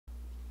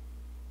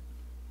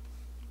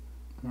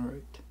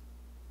Alright.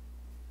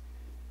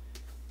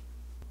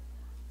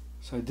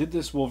 So I did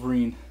this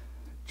Wolverine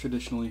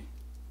traditionally,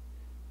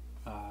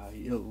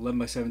 11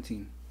 by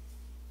 17.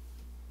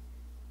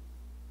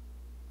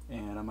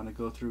 And I'm going to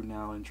go through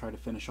now and try to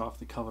finish off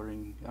the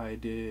coloring. I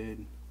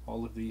did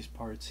all of these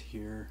parts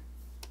here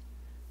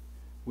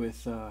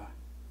with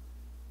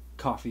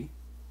coffee,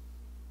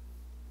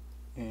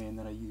 and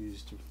then I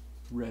used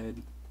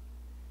red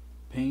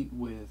paint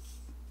with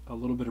a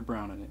little bit of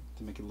brown in it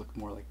to make it look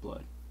more like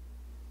blood.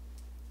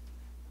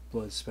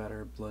 Blood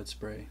spatter, blood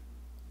spray.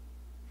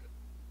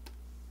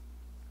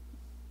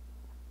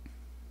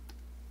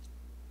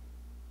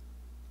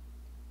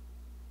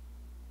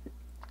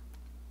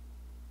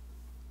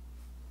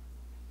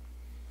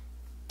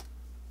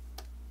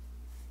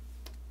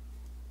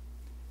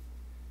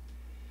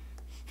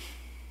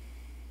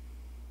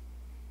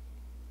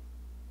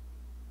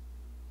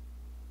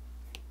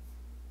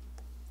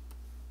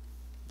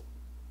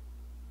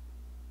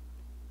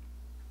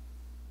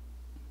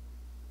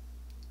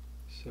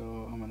 So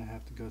I'm going to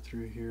have to go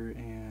through here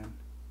and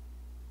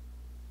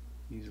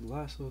use a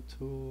lasso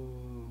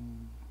tool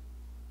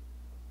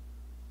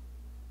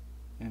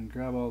and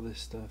grab all this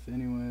stuff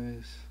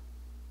anyways.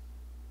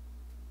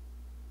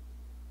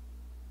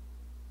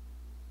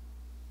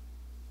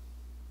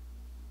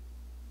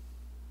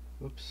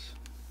 Whoops.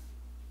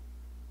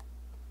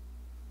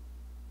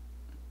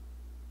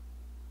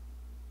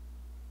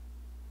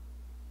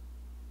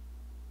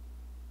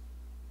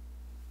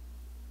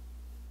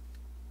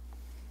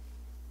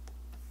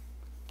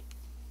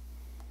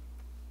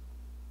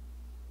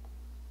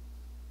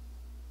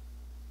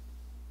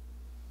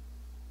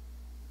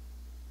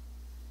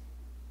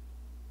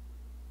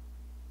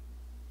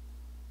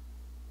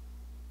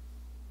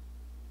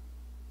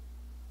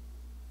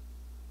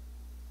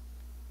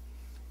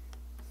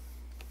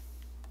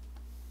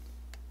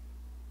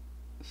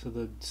 So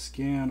the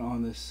scan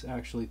on this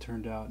actually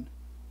turned out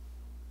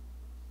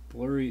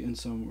blurry in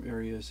some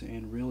areas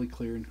and really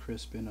clear and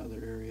crisp in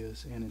other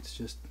areas, and it's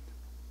just,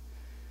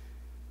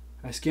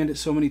 I scanned it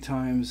so many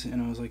times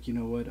and I was like, you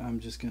know what,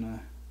 I'm just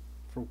gonna,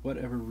 for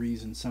whatever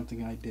reason,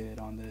 something I did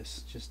on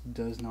this just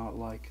does not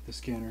like the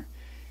scanner,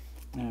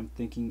 and I'm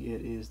thinking it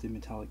is the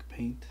metallic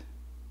paint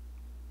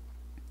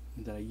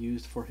that I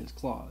used for his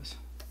claws.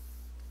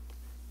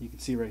 You can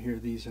see right here,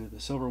 these are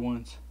the silver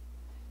ones.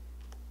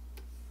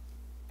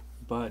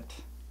 But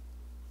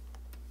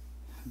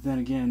then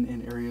again,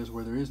 in areas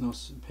where there is no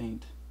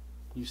paint,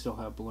 you still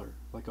have blur.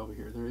 Like over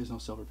here, there is no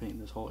silver paint in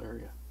this whole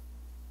area,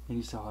 and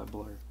you still have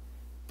blur.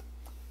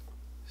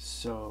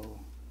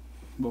 So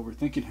what we're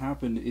thinking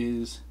happened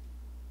is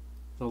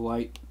the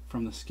light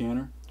from the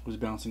scanner was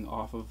bouncing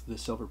off of the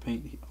silver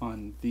paint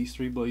on these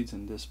three blades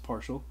and this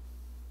partial,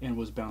 and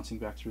was bouncing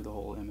back through the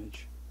whole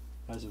image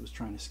as it was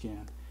trying to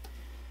scan.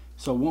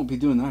 So I won't be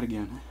doing that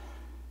again.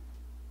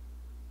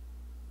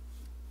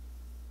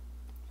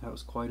 That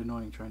was quite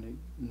annoying trying to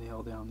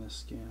nail down this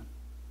scan.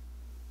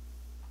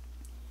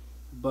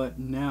 But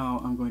now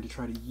I'm going to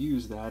try to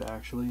use that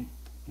actually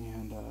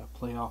and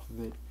play off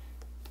of it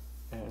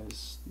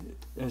as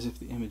if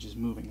the image is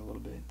moving a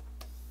little bit.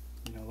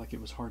 You know, like it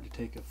was hard to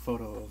take a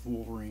photo of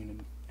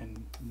Wolverine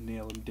and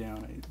nail him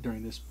down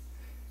during this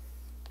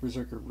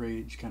Berserker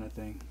Rage kind of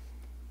thing.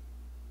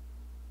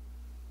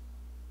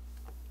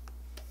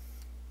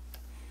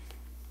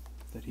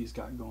 That he's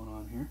got going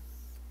on here.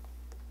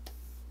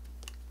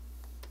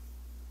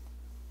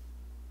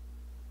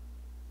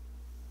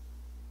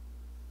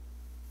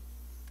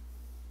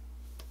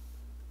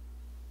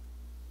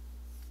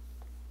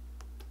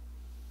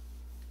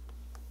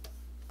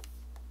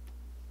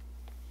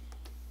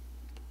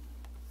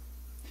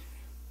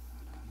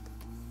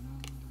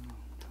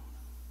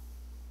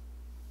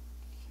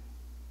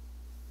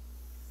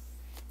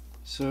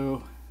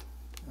 So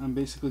I'm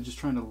basically just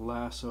trying to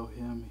lasso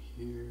him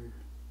here.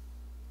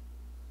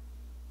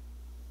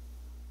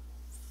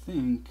 I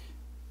think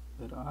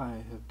that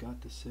I have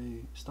got to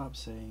stop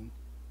saying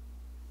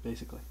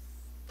basically.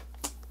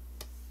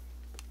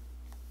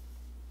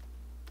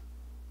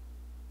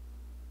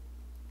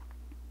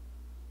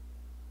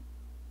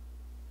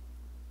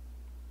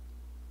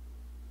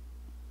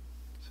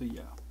 So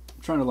yeah,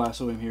 I'm trying to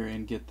lasso him here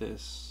and get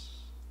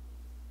this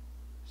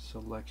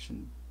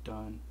selection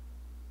done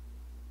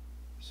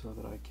so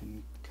that I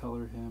can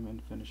color him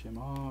and finish him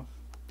off.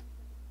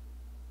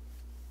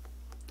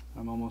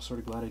 I'm almost sort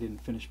of glad I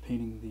didn't finish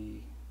painting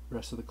the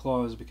rest of the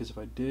claws, because if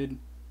I did,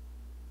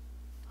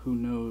 who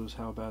knows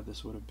how bad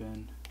this would have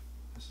been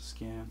as a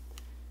scan.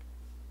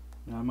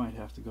 Now I might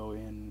have to go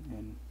in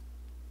and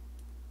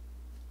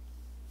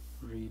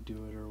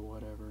redo it or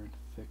whatever and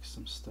fix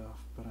some stuff,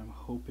 but I'm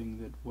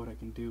hoping that what I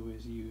can do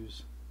is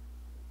use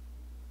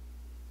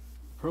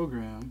the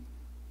program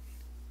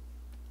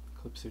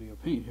Clip Studio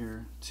Paint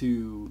here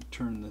to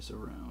turn this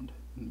around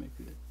and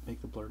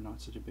make the blur not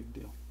such a big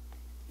deal.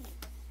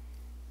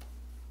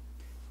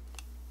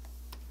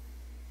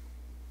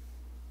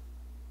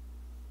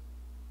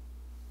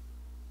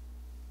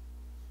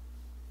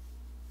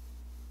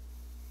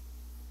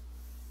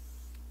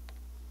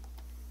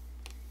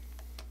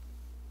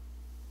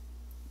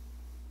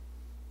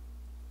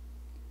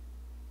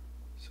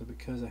 So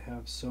because I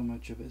have so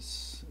much of it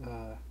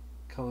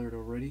colored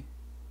already,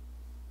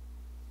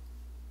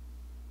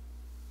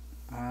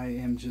 I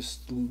am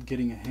just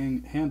getting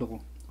a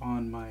handle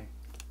on my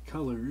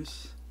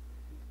colors,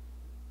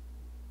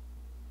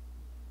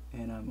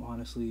 and I'm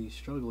honestly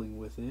struggling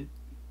with it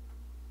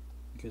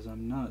because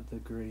I'm not the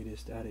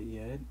greatest at it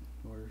yet,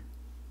 or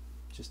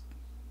just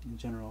in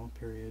general,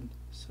 period.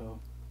 So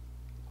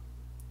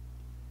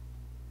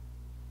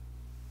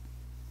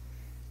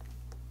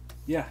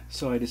yeah,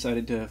 so I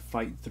decided to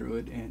fight through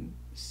it and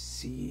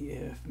see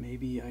if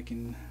maybe I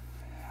can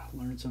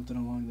learn something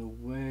along the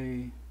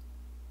way.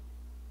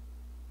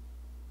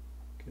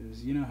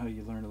 Because you know how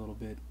you learn a little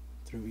bit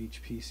through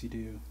each piece you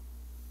do.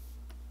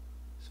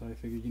 So I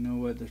figured, you know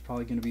what, there's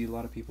probably going to be a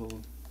lot of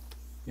people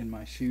in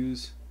my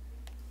shoes.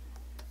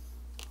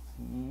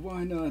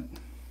 Why not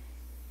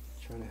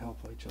try to help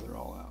each other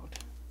all out?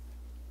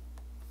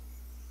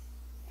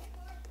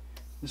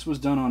 This was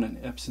done on an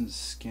Epson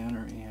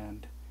scanner,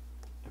 and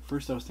at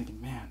first I was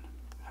thinking, man,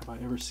 have I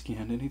ever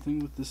scanned anything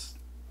with this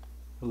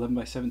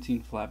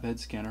 11x17 flatbed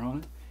scanner on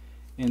it?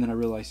 And then I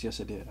realized, yes,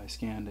 I did. I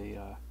scanned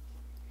a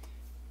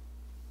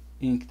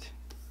inked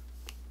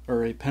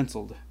or a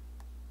penciled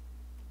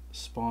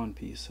spawn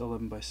piece,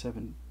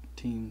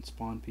 11x17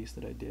 spawn piece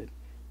that I did,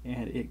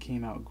 and it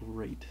came out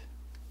great.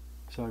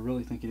 So I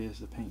really think it is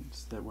the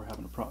paints that we're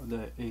having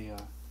a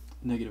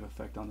negative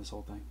effect on this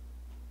whole thing.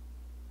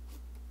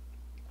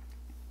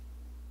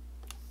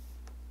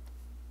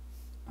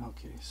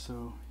 Okay,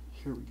 so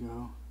here we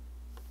go.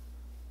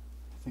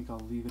 I think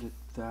I'll leave it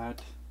at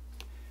that.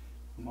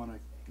 I'm on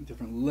a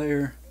different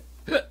layer.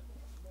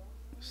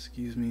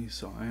 Excuse me,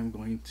 so I am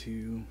going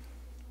to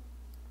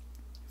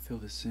fill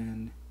this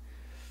in.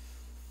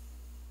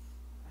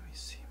 Let me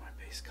see, my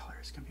base color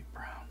is going to be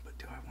brown, but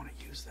do I want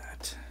to use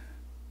that?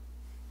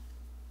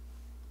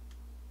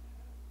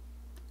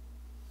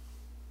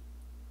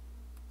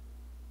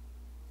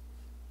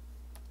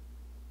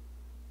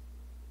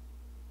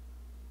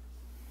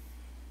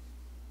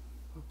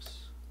 Oops.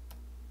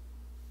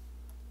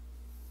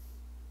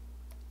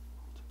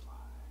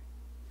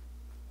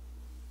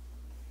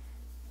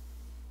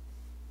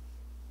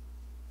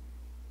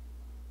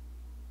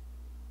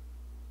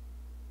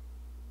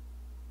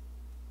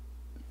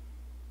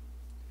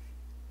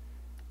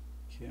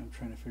 Okay, I'm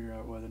trying to figure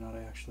out whether or not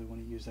I actually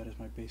want to use that as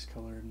my base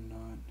color or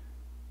not.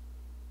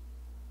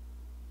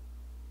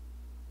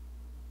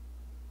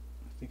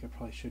 I think I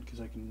probably should, because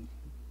I can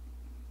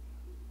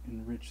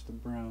enrich the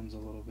browns a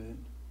little bit.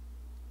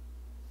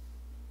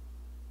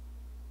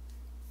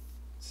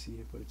 Let's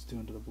see what it's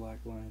doing to the black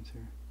lines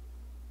here.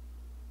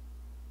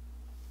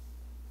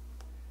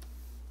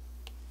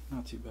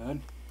 Not too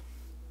bad.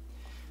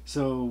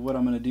 So what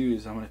I'm going to do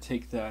is I'm going to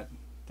take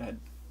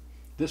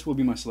this will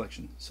be my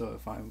selection. So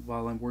if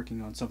while I'm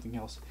working on something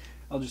else,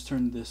 I'll just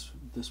turn this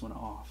one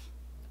off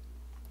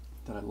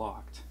that I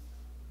locked,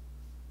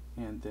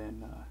 and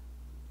then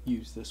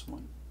use this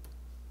one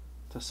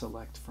to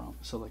select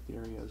the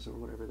areas or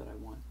whatever that I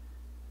want.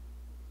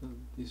 So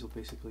these will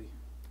basically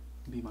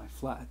be my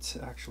flats,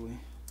 actually.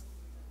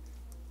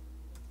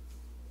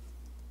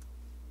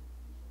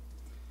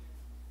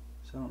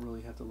 So I don't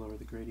really have to lower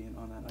the gradient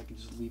on that. I can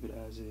just leave it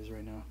as is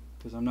right now,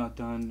 because I'm not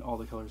done. All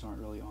the colors aren't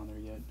really on there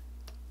yet.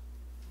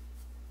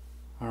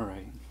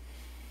 Alright.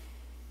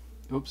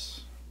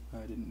 Oops, I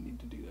didn't need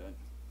to do that.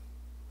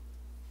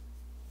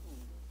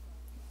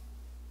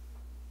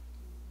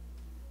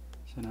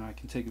 So now I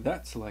can take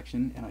that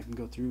selection and I can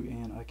go through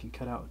and I can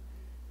cut out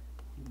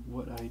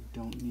what I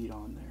don't need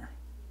on there.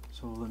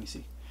 So let me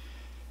see.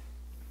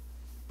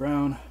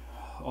 Brown,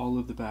 all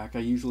of the back. I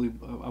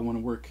want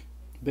to work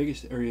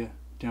biggest area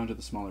down to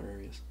the smaller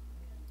areas.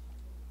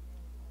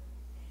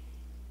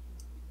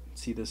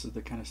 See, this is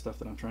the kind of stuff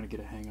that I'm trying to get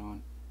a hang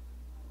on.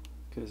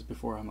 Because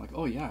before I'm like,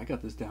 oh yeah, I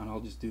got this down,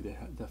 I'll just do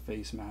the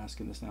face mask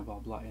and this and blah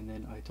blah, and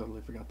then I totally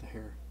forgot the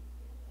hair.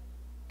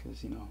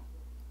 Because, you know,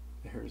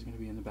 the hair is going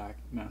to be in the back,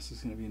 mask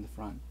is going to be in the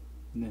front,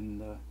 and then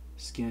the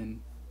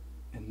skin,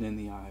 and then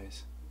the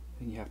eyes.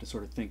 And you have to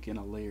sort of think in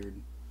a layered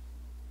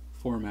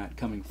format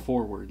coming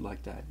forward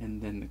like that,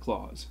 and then the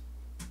claws.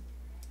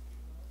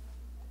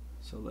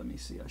 So let me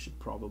see, I should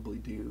probably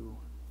do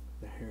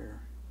the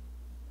hair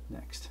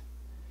next.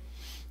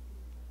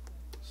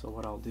 So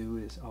what I'll do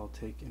is I'll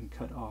take and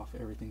cut off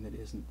everything that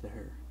isn't the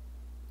hair.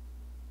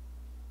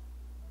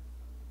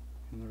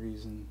 And the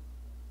reason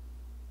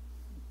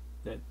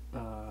that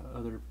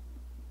other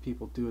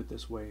people do it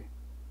this way,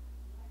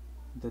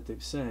 that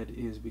they've said,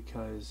 is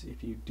because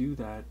if you do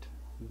that,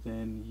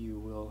 then you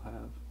will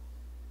have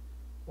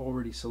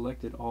already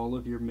selected all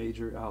of your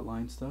major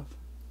outline stuff.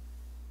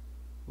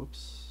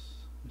 Whoops,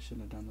 I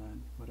shouldn't have done that,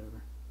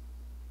 whatever.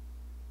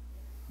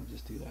 I'll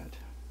just do that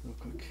real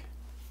quick.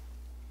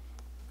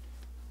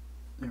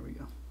 There we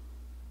go.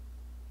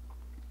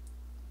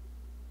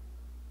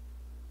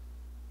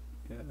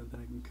 Yeah,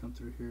 then I can come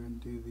through here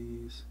and do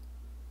these.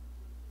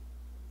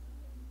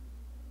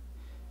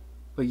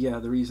 But yeah,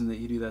 the reason that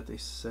you do that, they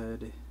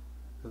said,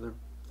 other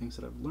things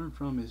that I've learned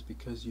from, is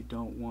because you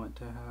don't want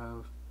to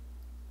have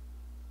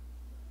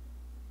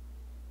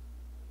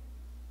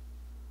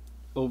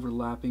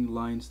overlapping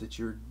lines that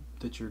you're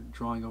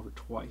drawing over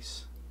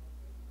twice.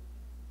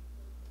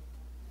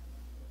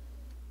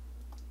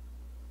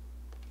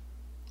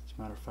 As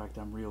a matter of fact,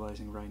 I'm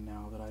realizing right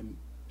now that I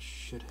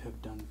should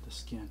have done the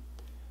skin.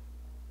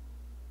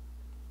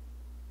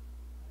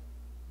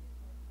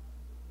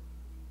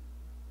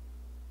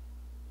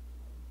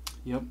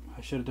 Yep,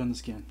 I should have done the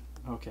skin.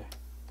 Okay.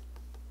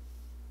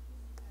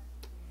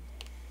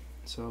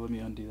 So let me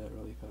undo that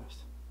really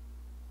fast.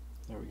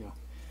 There we go.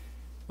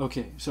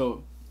 Okay,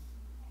 so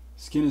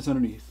skin is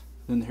underneath,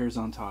 then the hair is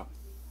on top,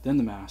 then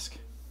the mask,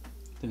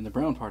 then the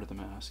brown part of the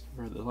mask,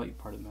 or the light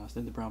part of the mask,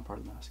 then the brown part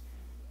of the mask,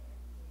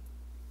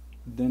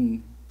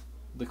 then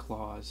the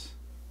claws,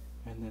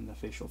 and then the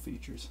facial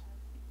features.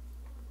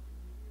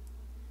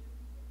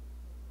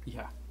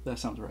 Yeah, that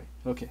sounds right.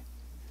 Okay.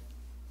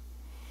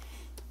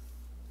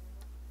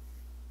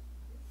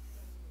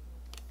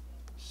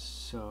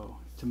 So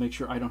to make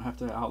sure I don't have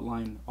to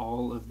outline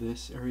all of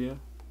this area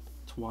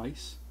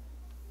twice,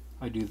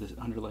 I do the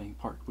underlaying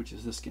part, which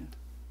is the skin.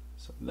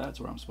 So that's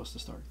where I'm supposed to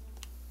start.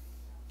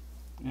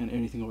 And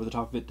anything over the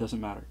top of it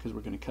doesn't matter, because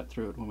we're going to cut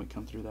through it when we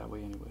come through that way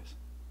anyways.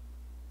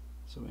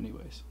 So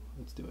anyways,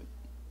 let's do it.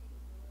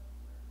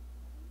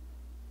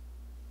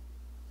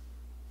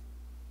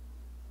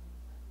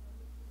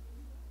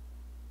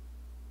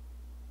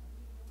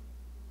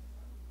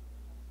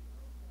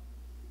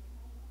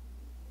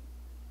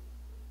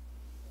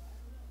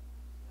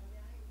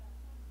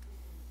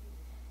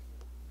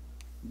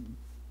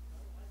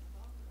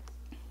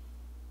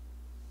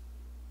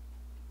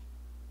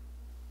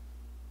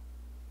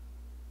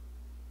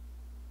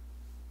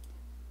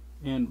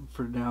 And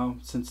for now,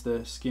 since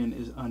the skin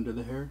is under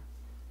the hair,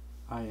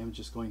 I am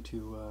just going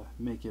to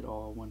make it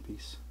all one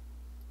piece.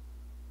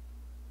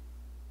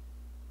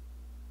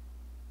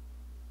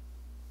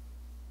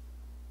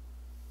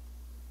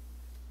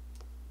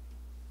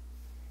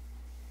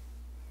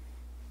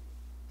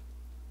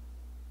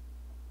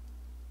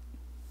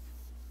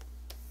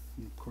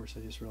 And of course,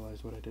 I just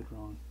realized what I did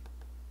wrong.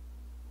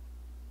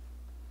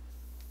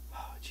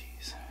 Oh,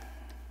 jeez.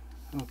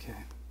 Okay.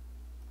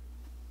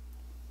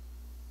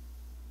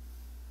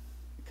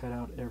 Cut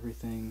out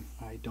everything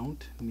I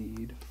don't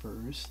need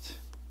first,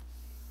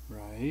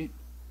 right?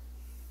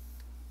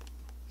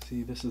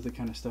 See, this is the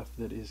kind of stuff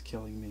that is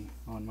killing me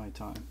on my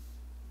time.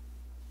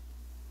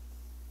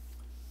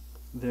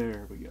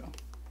 There we go.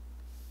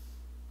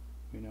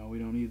 We know we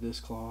don't need this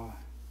claw.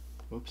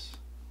 Whoops,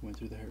 went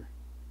through the hair.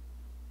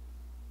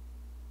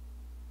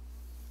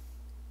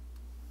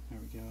 There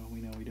we go.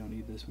 We know we don't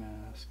need this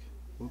mask.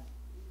 Whoop,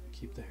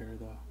 keep the hair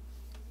though.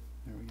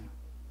 There we go.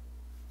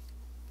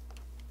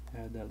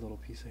 Add that little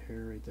piece of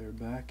hair right there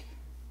back.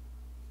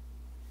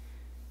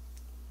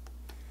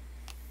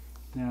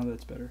 Now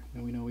that's better.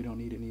 And we know we don't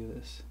need any of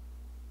this,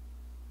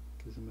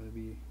 because I'm going to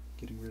be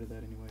getting rid of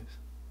that anyways.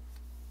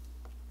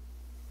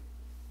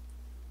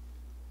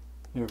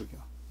 There we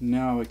go.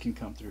 Now it can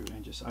come through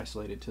and just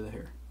isolate it to the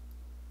hair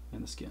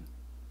and the skin.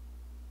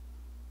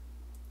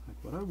 Like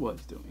what I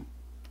was doing.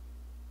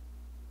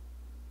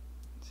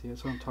 See,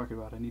 that's what I'm talking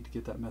about. I need to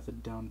get that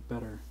method down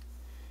better.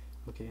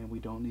 Okay, and we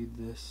don't need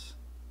this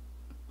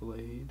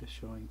blade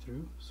showing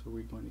through, so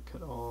we're going to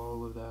cut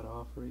all of that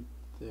off right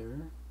there.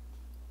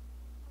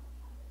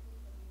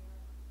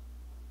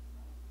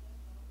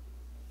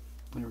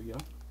 There we go.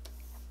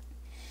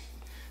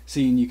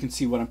 See, and you can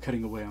see what I'm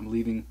cutting away. I'm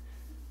leaving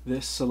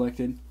this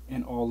selected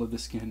and all of the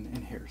skin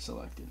and hair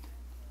selected.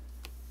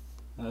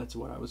 That's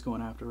what I was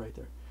going after right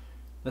there.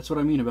 That's what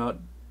I mean about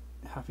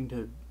having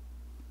to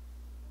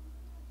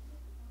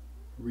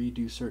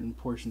redo certain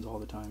portions all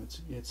the time.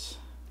 It's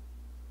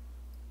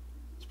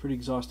pretty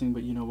exhausting,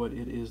 but you know what?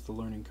 It is the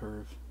learning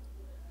curve.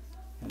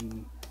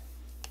 And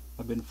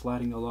I've been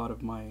flatting a lot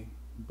of my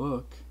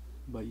book,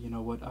 but you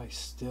know what? I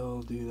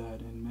still do that,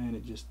 and man,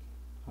 it just,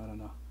 I don't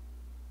know.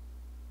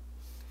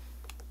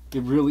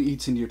 It really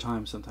eats into your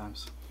time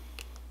sometimes,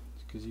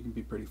 because you can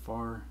be pretty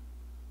far.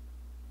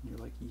 You're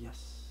like,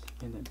 yes,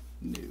 and then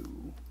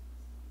no,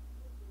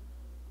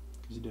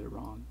 because you did it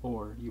wrong,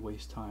 or you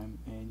waste time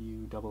and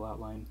you double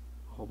outline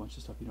a whole bunch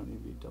of stuff you don't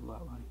need to be double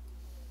outlining.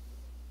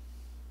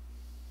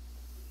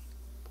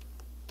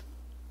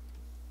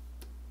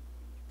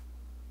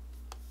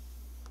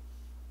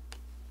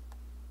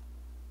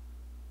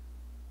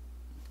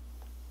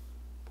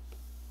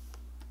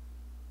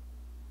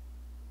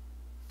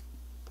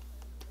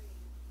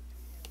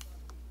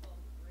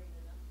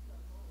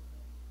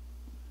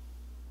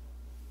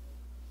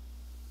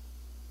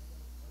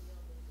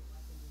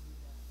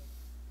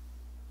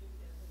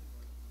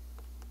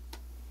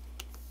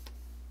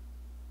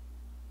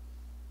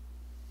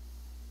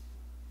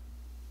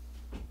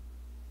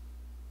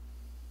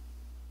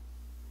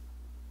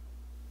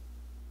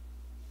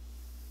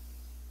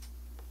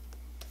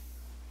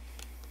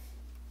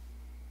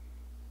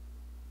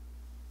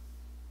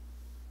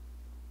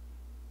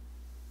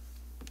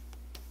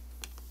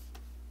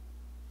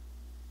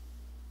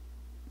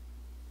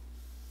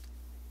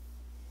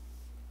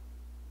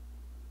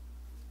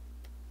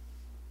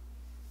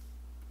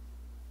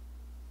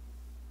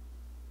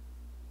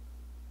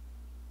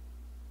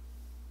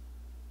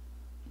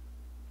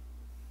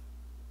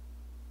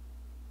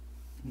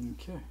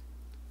 Okay.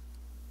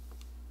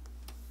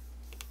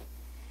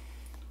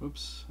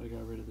 Oops, I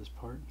got rid of this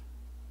part.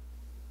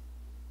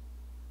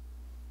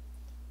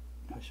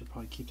 I should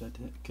probably keep that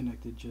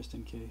connected just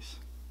in case.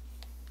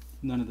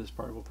 None of this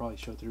part will probably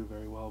show through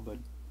very well, but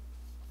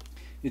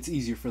it's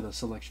easier for the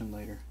selection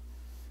later.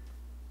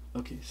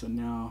 Okay, so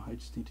now I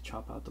just need to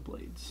chop out the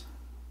blades,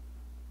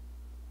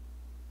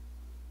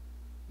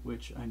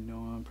 which I know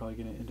I'm probably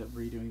going to end up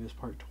redoing this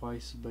part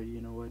twice, but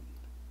you know what?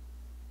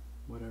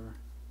 Whatever.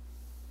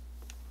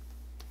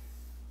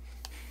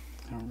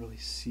 I don't really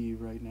see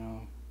right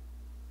now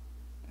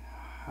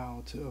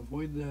how to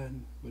avoid that,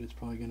 but it's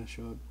probably going to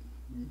show up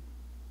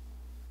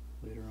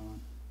later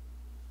on.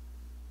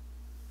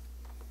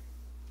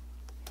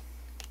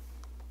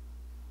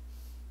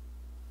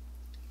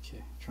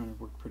 Okay, trying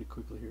to work pretty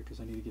quickly here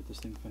because I need to get this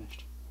thing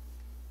finished.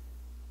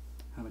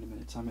 How many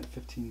minutes? I'm at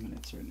 15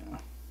 minutes right now.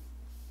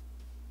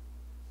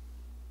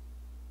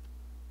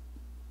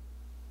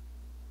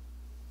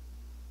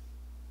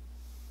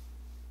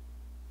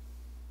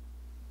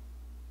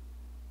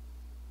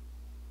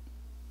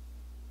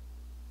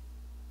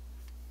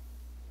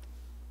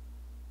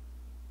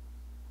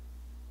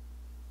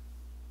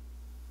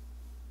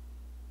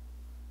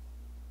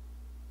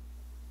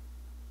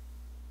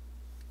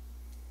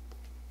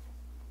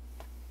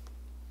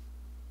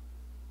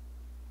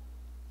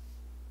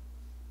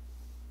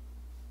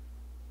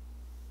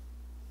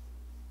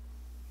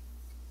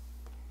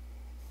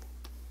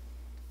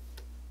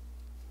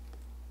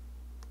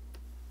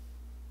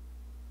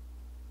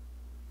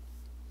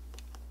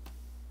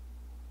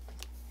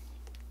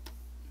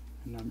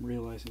 And I'm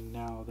realizing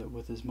now that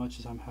with as much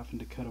as I'm having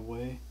to cut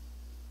away,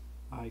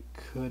 I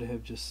could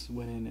have just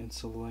went in and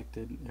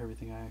selected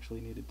everything I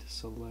actually needed to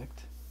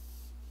select.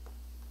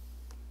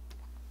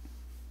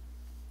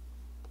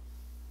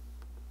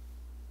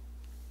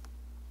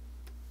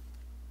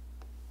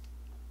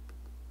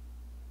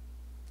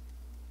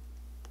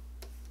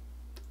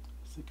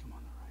 I think I'm on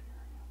the right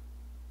area.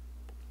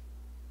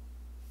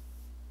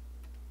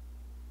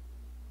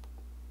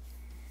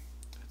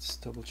 Let's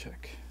double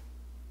check.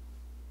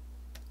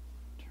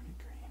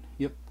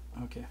 Yep,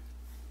 okay,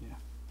 yeah.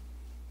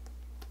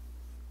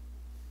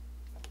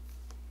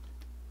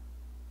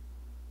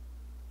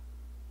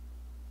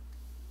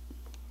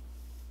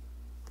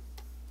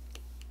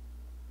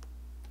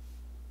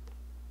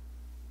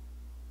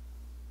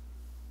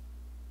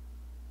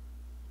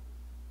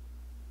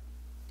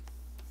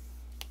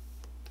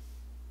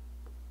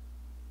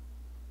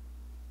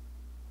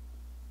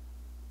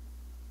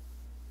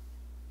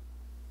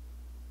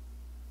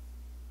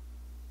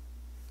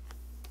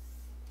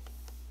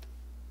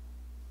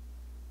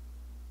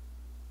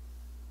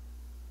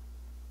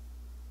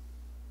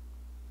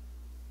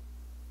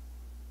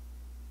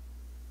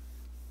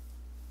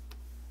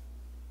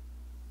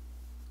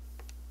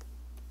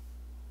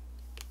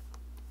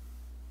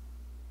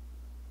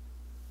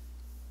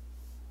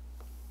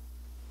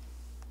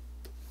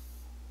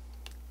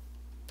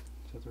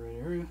 Is that the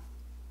right area?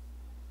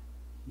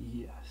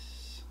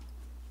 Yes.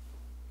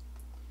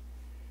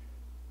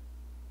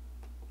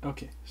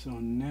 Okay, so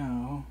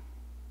now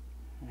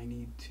I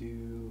need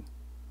to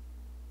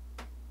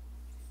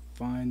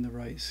find the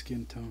right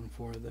skin tone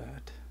for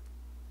that.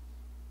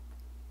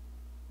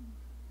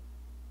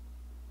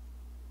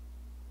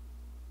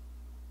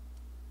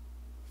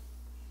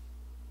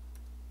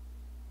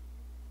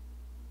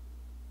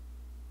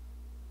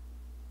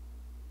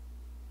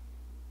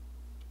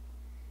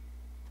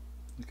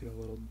 Look at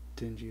a little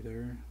dingy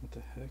there. What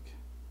the heck?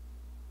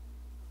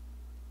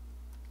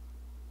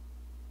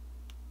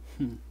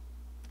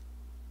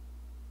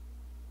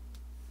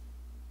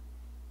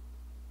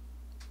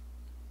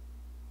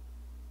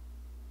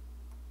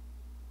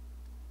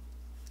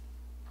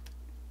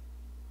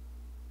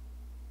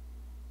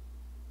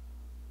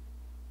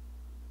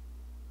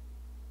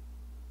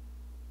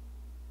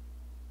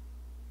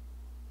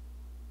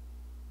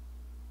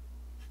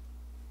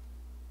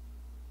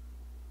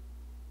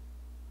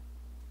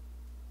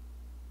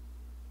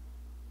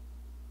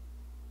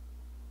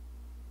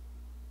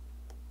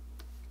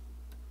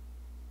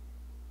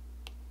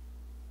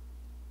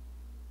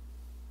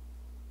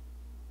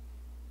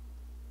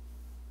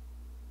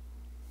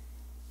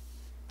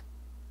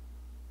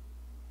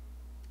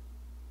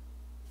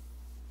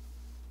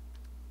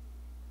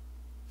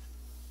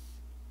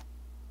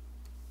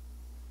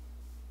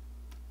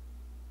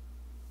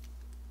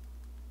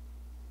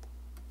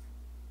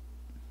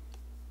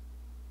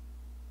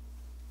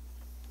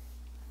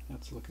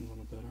 That's looking a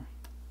little better.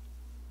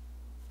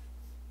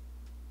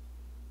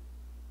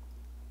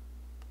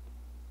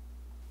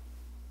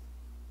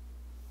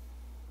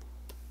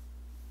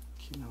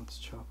 Okay, now let's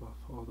chop off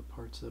all the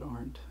parts that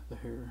aren't the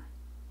hair.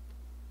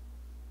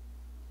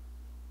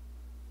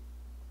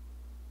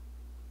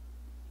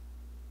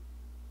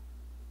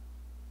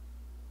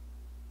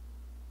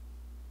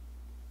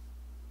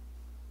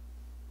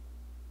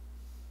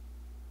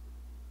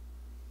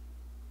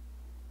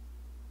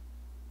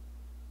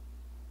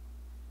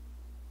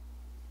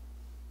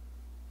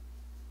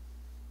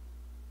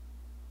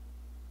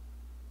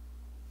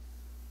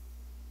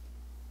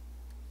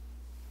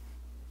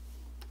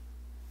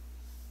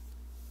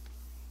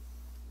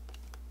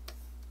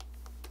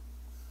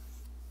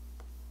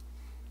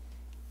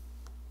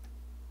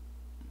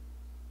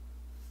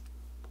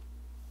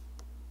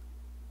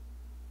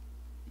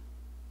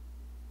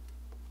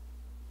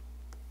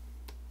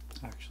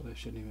 Actually, I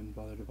shouldn't even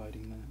bother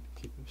dividing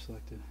that. Keep it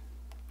selected.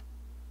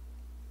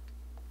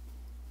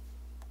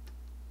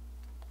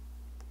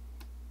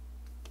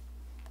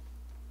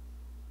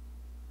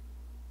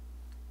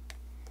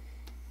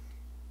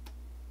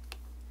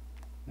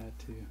 That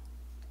too.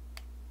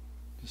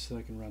 Just so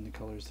I can run the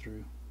colors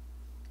through.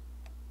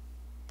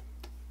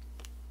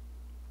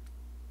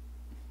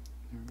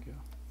 There we go.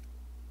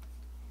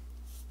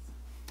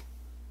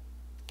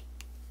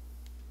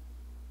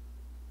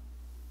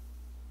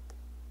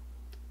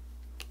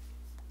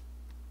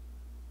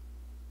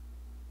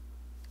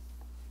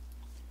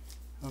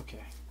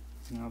 Okay,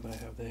 now that I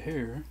have the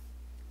hair,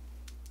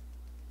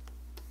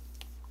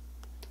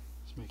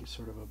 let's make it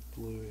sort of a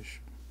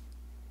bluish,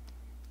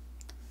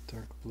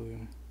 dark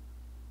blue.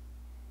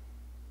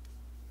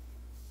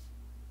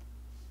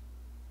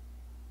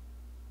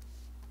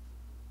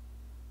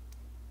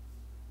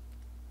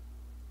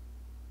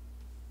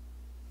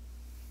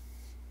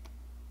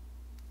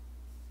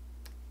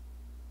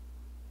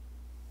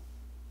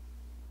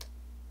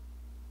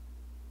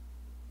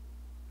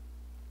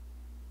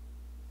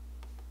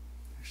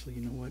 Actually,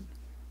 you know what?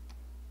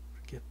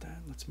 Forget that.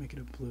 Let's make it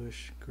a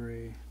bluish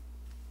gray.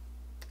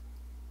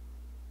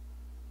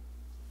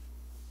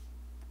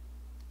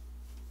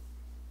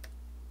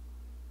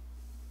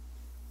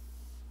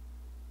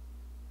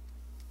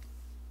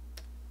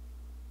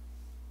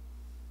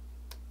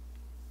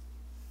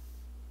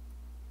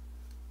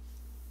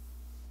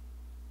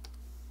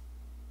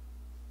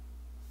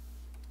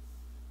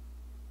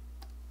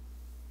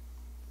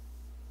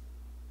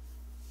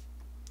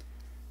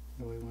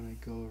 That way when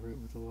I go over it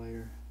with a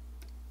layer,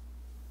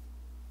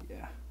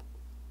 yeah,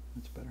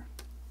 that's better.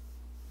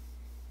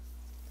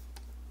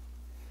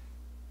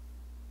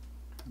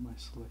 My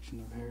selection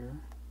of hair,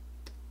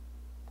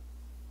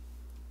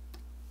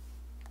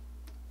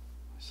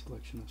 my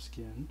selection of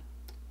skin,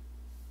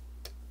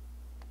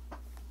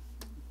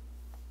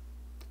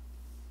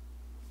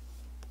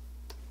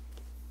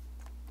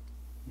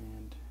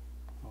 and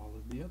all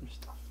of the other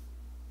stuff.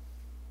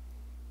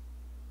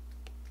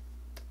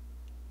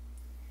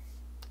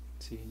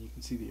 See, and you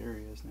can see the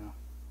areas now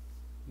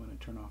when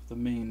I turn off the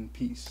main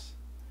piece.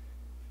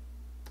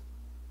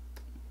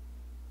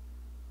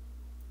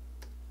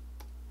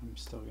 I'm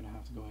still going to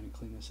have to go in and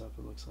clean this up,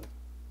 it looks like.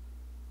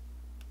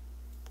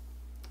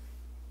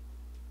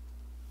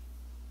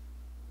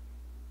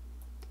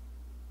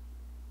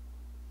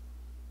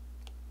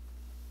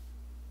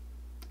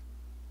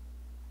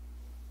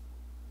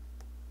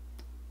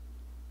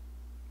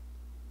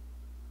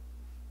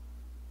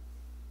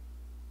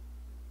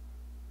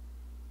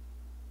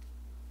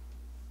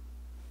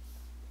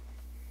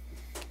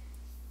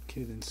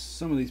 Okay, then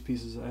some of these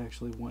pieces I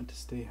actually want to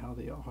stay how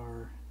they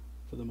are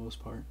for the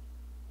most part.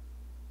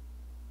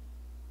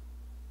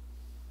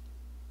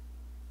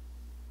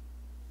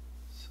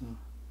 So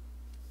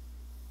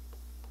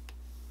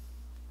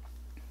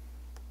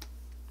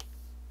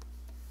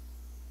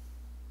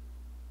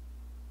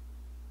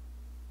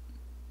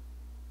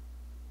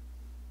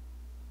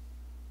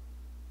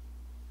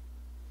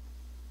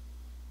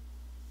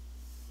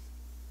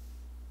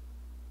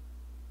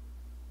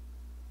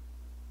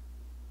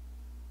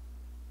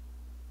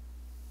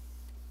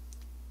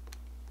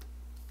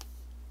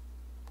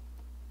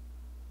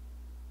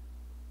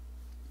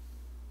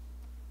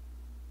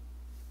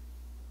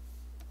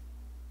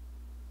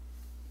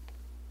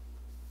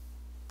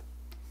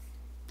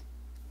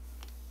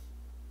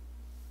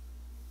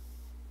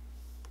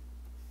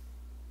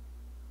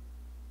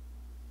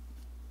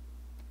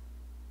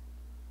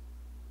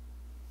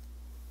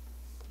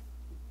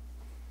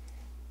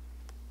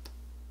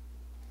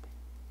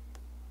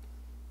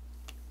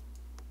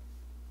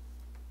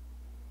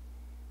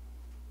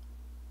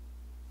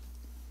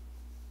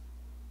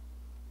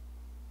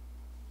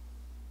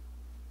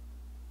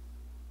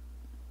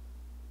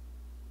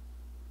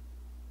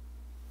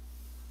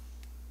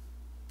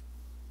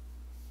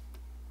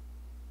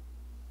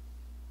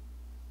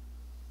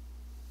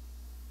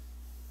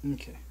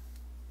okay.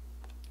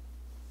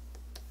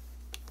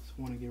 So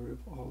I want to get rid of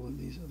all of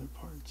these other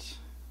parts.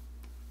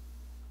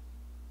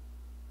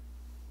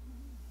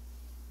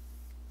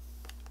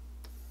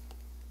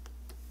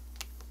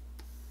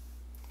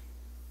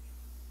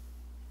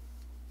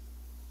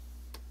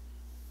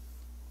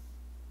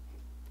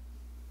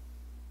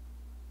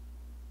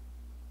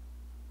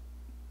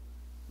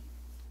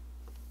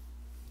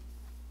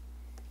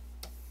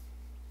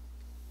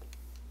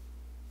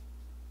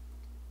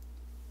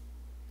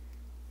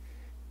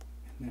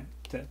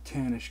 That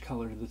tannish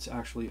color that's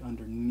actually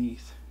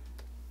underneath.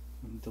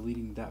 I'm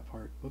deleting that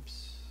part.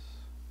 Whoops.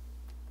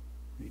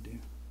 Redo.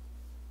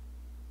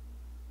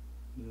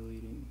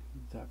 Deleting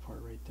that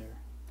part right there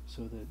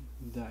so that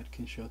that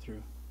can show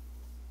through.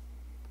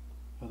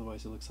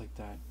 Otherwise it looks like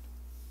that.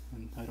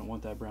 And I don't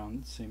want that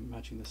brown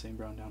matching the same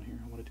brown down here.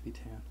 I want it to be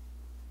tan.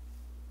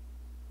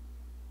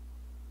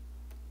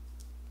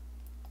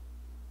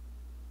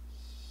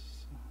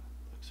 So,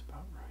 looks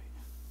about right.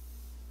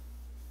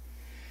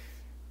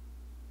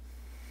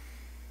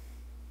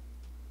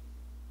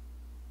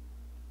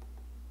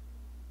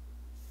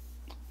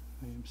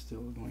 I am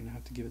still going to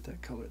have to give it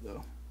that color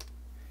though.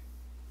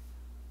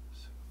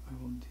 So I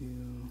will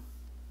do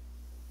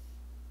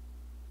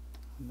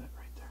that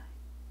right there.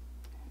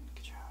 And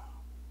ka-chow.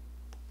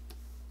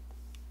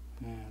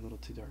 A little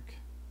too dark.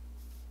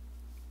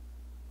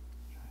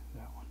 Try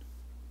that one.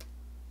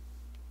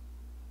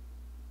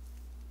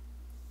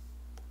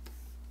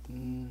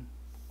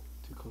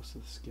 Too close to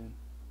the skin.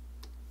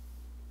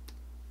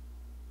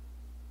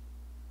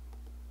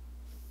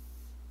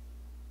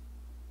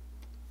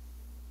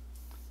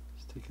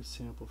 Let's take a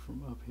sample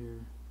from up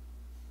here.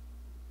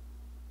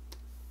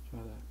 Try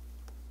that.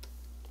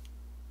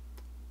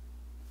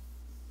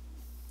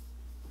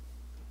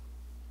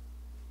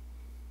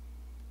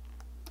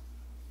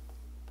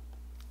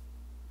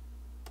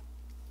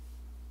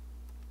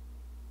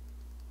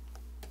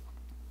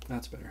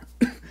 That's better.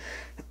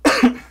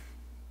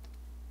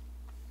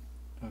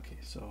 Okay,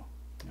 so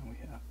now we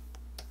have,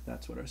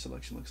 that's what our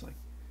selection looks like.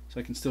 So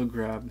I can still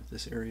grab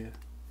this area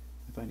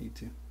if I need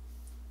to.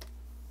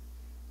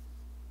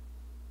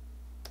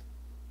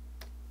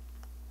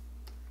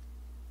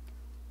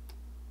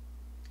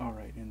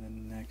 Alright, and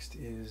then next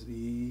is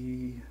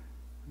the,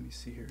 let me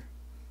see here,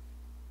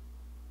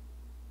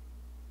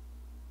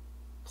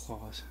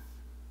 claws.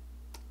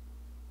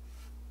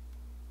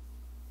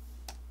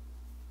 So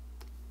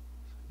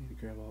I need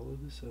to grab all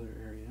of this other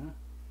area,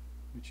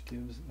 which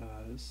gives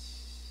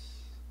us,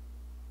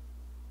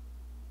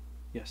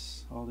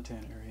 yes, all the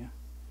tan area.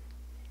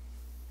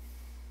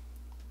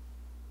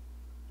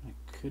 I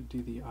could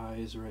do the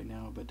eyes right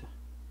now, but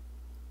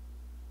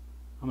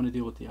I'm going to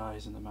deal with the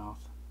eyes and the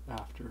mouth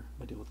after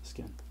I deal with the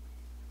skin.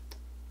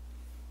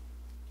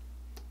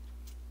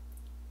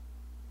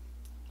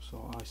 So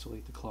I'll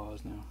isolate the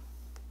claws now.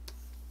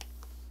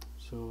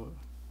 So,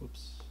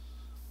 whoops.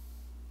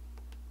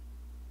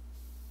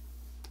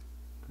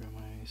 Grab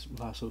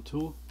my lasso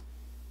tool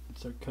and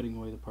start cutting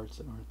away the parts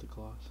that aren't the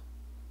claws.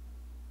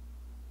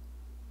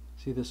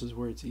 See, this is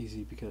where it's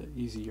easier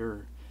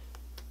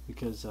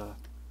because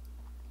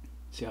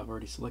see, I've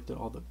already selected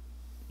all the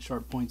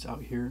sharp points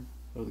out here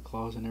of the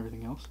claws and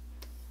everything else.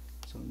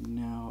 So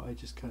now I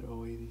just cut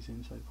away these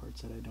inside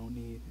parts that I don't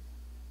need,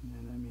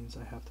 and that means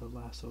I have to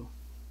lasso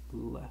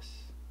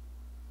less.